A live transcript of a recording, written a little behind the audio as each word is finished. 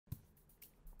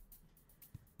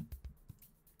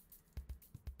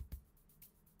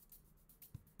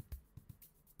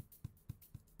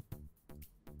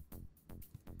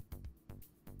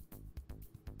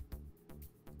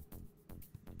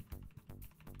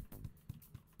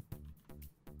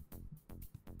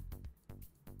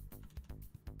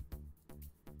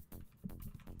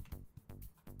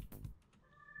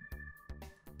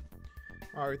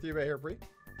All right, 3-bet here, free.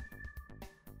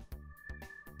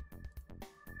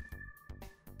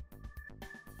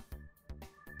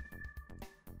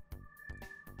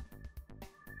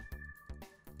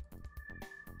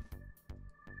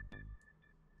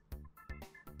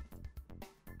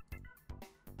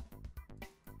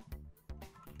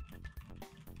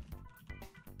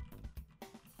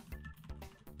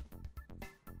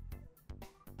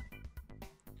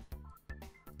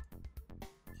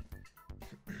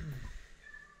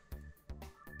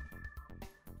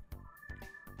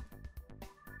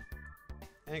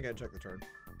 And gotta check the turn.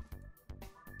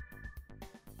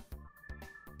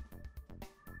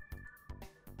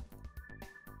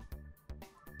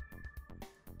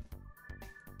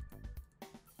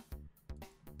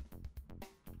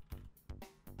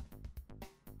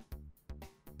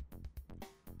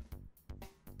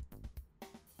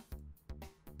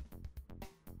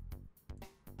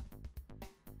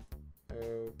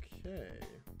 Okay.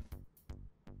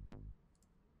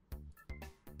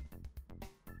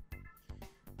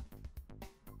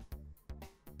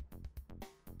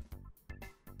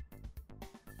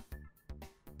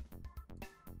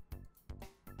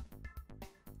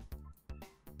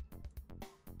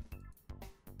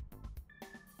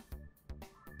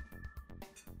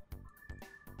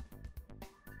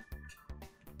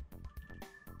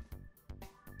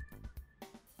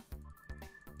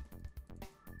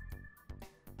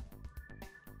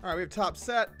 All right, we have top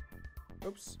set.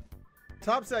 Oops.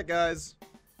 Top set, guys.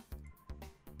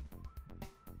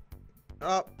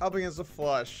 Up against a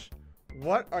flush.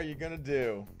 What are you gonna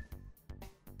do?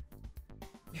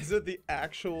 Is it the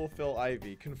actual Phil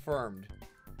Ivey? Confirmed.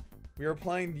 We are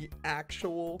playing the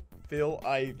actual Phil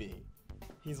Ivey.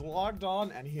 He's logged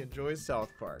on and he enjoys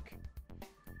South Park.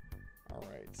 All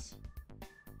right.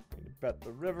 I'm gonna bet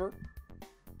the river.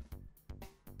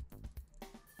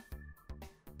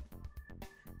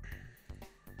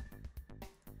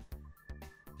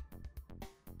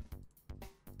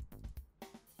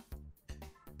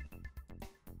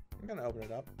 I'm gonna open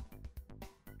it up.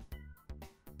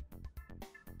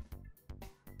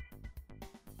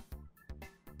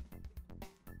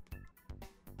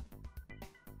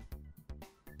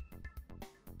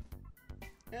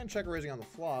 And check raising on the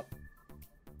flop.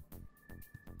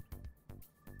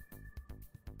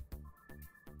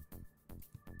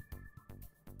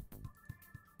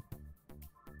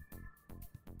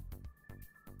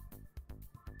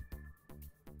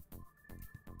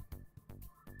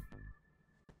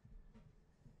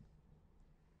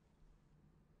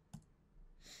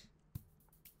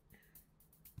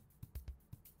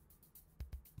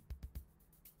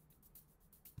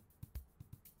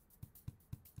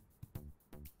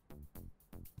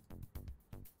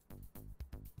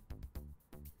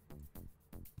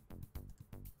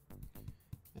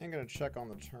 I'm gonna check on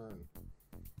the turn.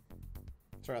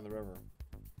 Sorry, on the river.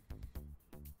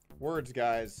 Words,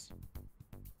 guys.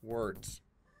 Words.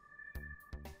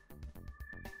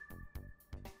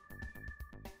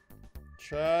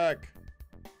 Check.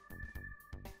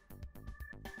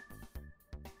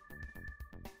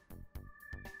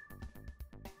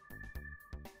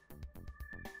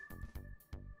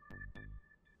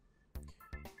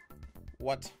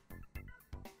 What?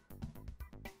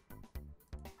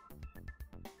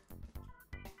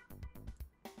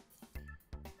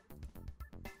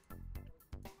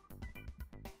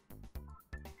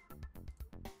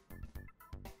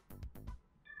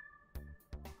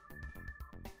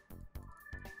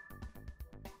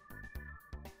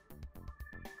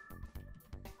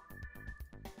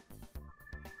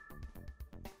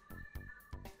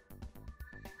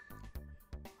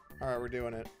 All right, we're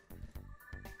doing it.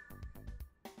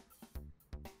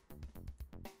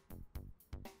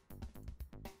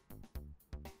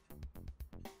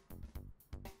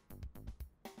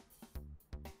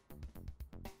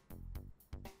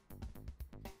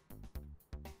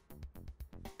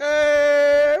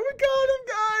 Hey, we got him,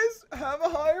 guys. Have a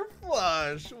higher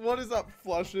flush. What is up,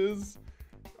 flushes?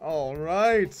 All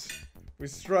right, we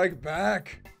strike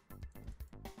back.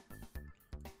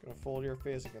 Gonna fold your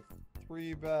facing a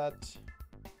 3-bet.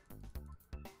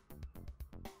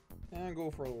 And go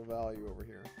for a little value over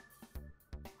here.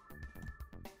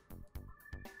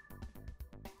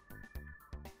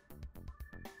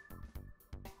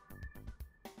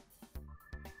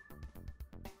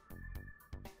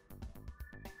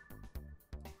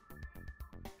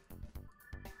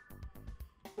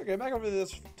 Okay, back over to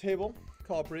this table.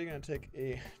 Call pretty, gonna take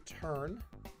a turn.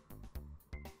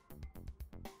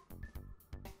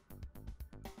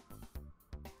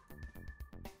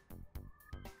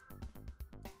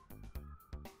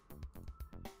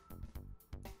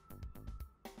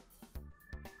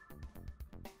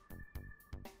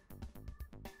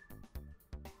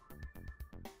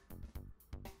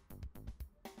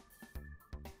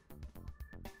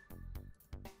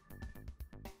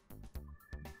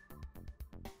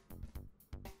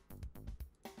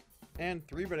 And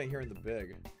 3-betting here in the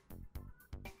big.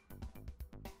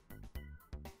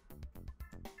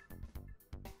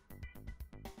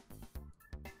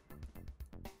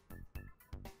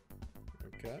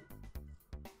 Okay.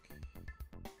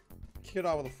 Kick it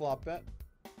off with a flop bet.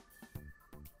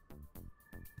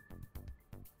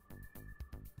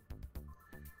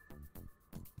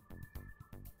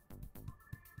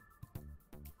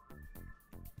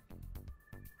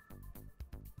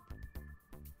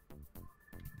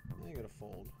 I gotta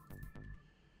fold.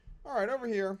 Alright, over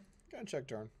here. Gotta check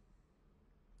turn.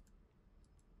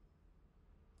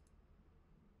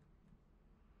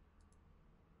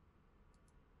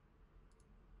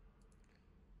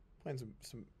 Playing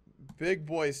some big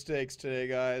boy stakes today,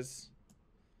 guys.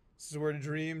 This is where the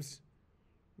dreams,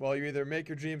 well, you either make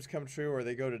your dreams come true or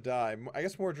they go to die. I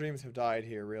guess more dreams have died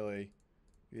here, really,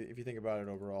 if you think about it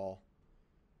overall.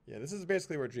 Yeah, this is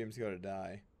basically where dreams go to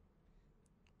die.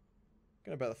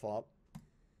 Gonna bet the flop.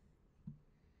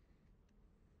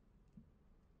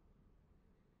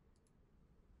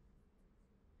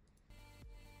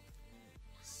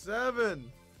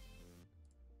 Seven.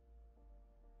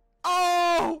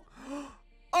 Oh!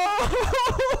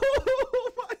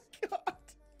 Oh my god!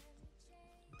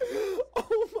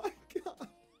 Oh my god!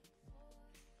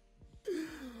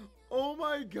 Oh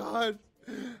my god!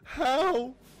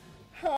 How